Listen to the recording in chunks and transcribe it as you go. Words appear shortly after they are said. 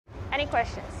Any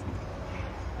questions?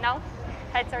 No?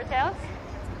 Heads or tails?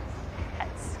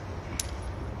 Heads.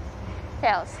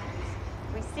 Tails.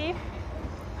 Receive.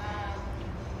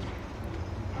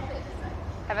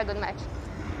 Have a good match.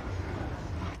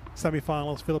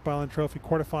 Semi-finals, Phillip Island Trophy,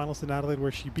 quarterfinals in Adelaide,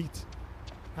 where she beat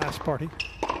Ash Party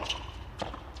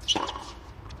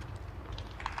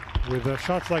with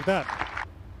shots like that.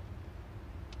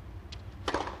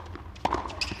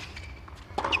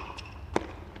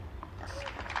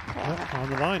 On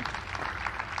the line.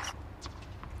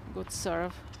 Good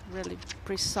serve, really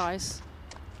precise.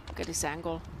 Look at this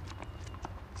angle.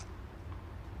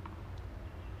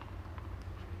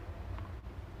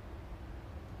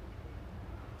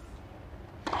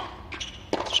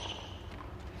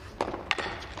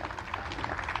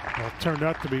 Well, turned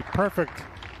out to be perfect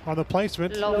on the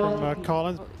placement from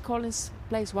Collins. Collins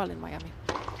plays well in Miami.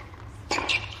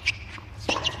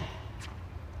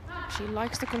 She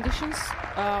likes the conditions.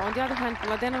 On the other hand,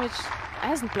 Mladenovic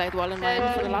hasn't played well in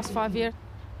Miami for the last 5 years.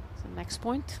 So next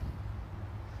point.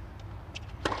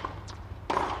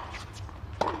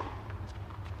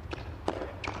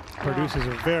 Produces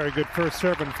a very good first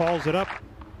serve and follows it up.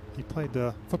 He played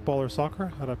football or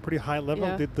soccer at a pretty high level,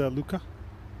 yeah. did Luca.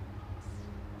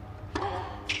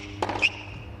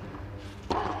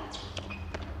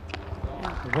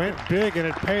 Went big and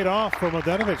it paid off for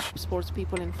Mladenovic. Sports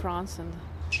people in France, and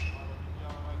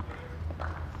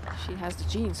she has the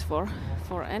genes for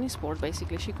any sport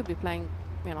basically. She could be playing,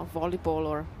 you know, volleyball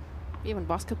or even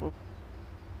basketball.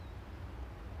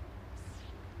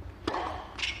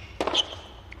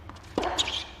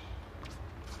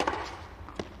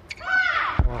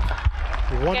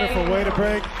 Wonderful way to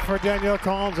break for Danielle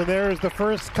Collins, and there is the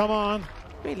first. Come on.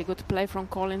 Really good play from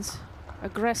Collins.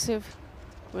 Aggressive,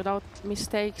 without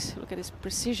mistakes. Look at his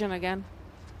precision again.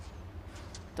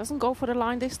 Doesn't go for the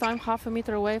line this time, half a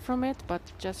meter away from it, but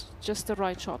just the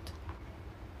right shot.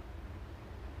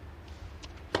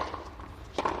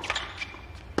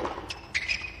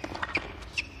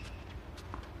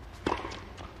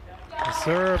 The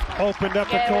serve opened up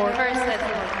the court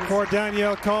for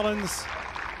Danielle Collins.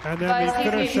 And then the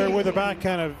finisher with a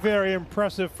backhand. A very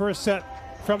impressive first set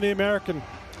from the American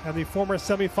and the former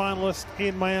semi-finalist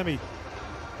in Miami.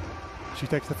 She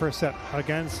takes the first set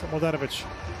against Mladenovic.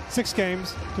 6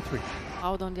 games to 3.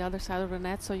 Out on the other side of the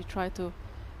net, so you try to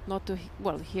not to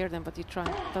hear them, but you try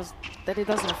that it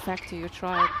doesn't affect you. You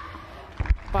try,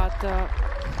 but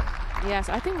yes,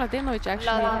 I think Mladenovic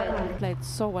actually played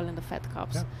so well in the Fed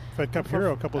Cups. Yeah. Fed Cup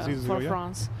hero a couple seasons ago. For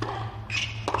France.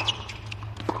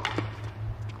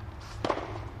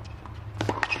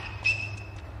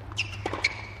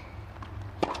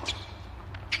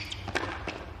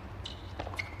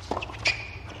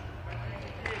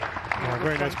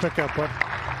 Very nice pickup, but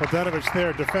Mladenovic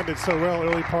there defended so well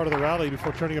early part of the rally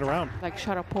before turning it around. Like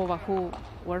Sharapova, who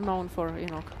were known for, you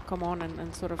know, come on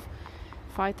and sort of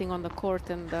fighting on the court,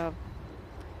 and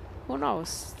who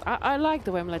knows? I like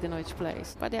the way Mladenovic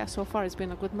plays, but yeah, so far it's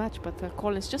been a good match. But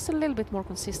Collins just a little bit more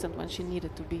consistent when she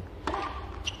needed to be.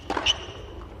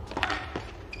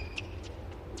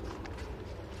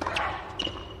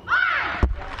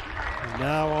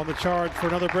 Now on the charge for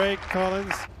another break,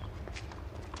 Collins.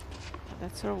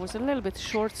 That serve was a little bit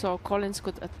short, so Collins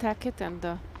could attack it,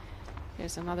 and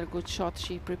here's another good shot.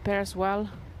 She prepares well.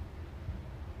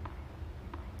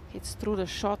 Hits through the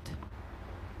shot.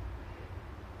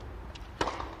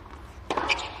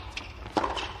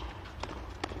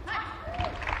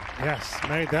 Yes,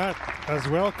 made that as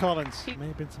well, Collins. May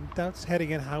have been some doubts heading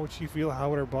in. How would she feel?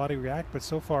 How would her body react? But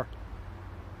so far,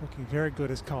 looking very good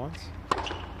as Collins.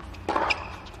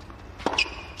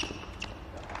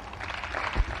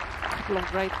 Couple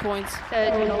of great points.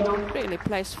 Really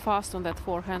plays fast on that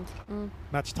forehand.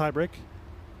 Match tie break.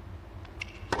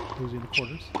 Losing the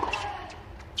quarters.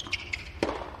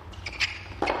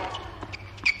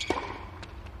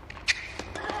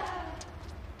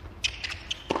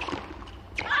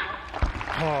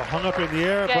 Oh, hung up in the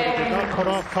air, but it did not put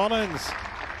off Collins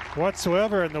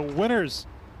whatsoever. And the winners.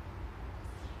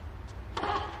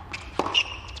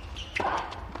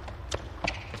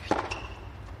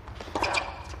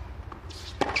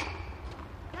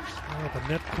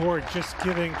 The net cord just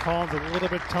giving Collins a little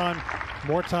bit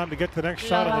more time to get to the next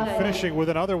shot, and then finishing with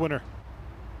another winner.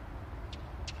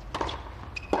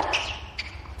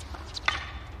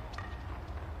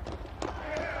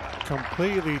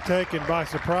 Completely taken by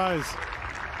surprise.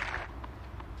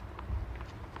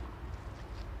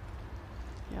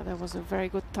 Yeah, that was a very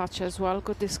good touch as well.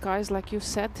 Good disguise, like you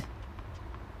said.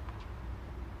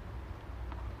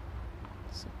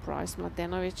 Surprised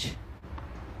Mladenovic.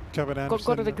 Kevin Anderson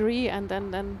Got a degree and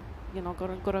then you know,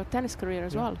 got a tennis career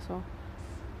as well. So.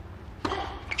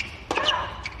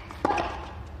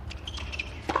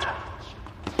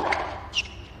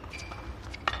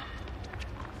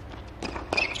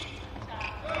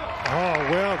 Oh,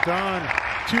 well done.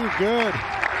 Too good.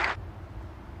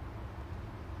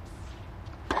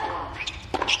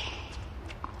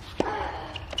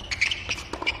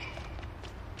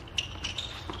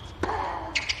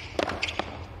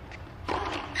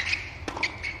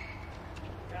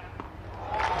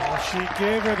 She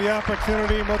gave her the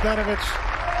opportunity. Mladenovic,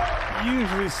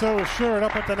 usually so assured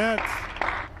up at the net.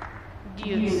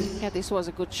 Yeah, this was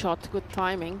a good shot, good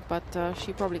timing, but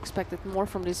she probably expected more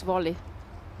from this volley.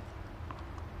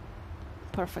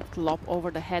 Perfect lob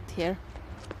over the head here.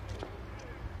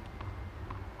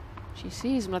 She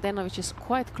sees Mladenovic is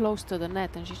quite close to the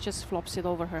net and she just flops it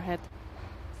over her head.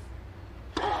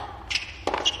 That's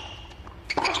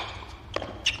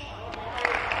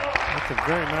a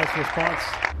very nice response.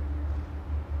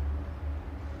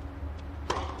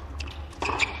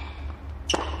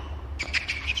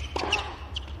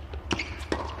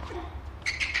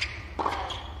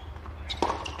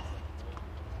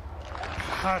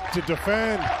 Hot to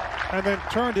defend and then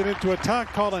turned it into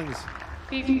attack, Collins.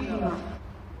 I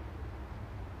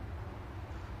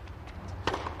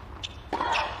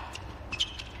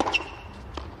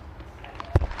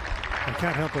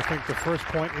can't help but think the first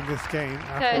point in this game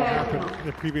after what happened in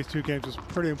the previous two games was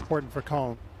pretty important for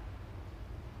Collins.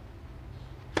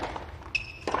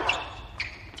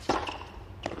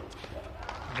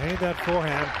 Made that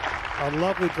forehand. A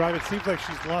lovely drive. It seems like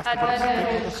she's lost a bit of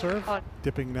spin on the serve.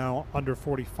 Dipping now under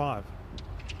 45.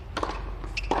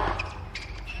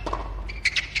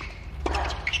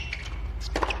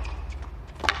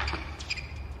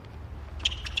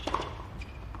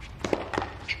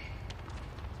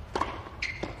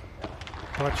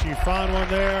 But she found one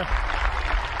there.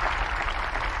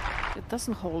 It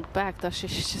doesn't hold back, does she?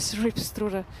 She just rips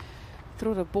through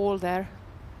the ball there.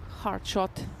 Hard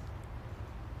shot.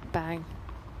 Bang.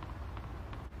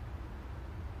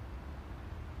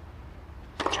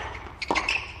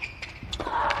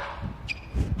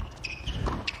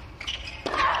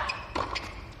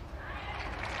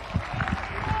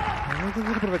 A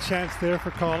little bit of a chance there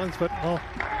for Collins, but well,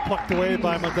 plucked away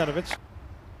by Mladenovic.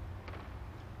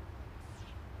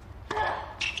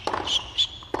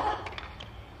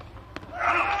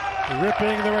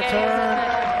 Ripping the return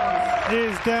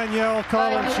is Danielle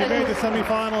Collins. She made the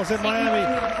semifinals in Miami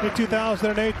in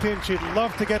 2018. She'd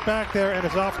love to get back there and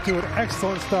is off to an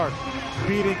excellent start,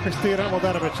 beating Kristina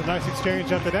Mladenovic. A nice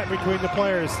exchange at the net between the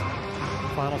players.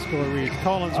 Final score reads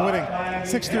Collins winning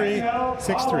 6-3,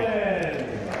 6-3.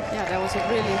 Yeah, that was a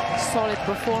really solid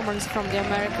performance from the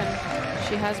American.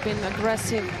 She has been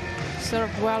aggressive,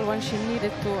 served well when she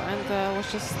needed to, and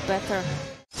was just better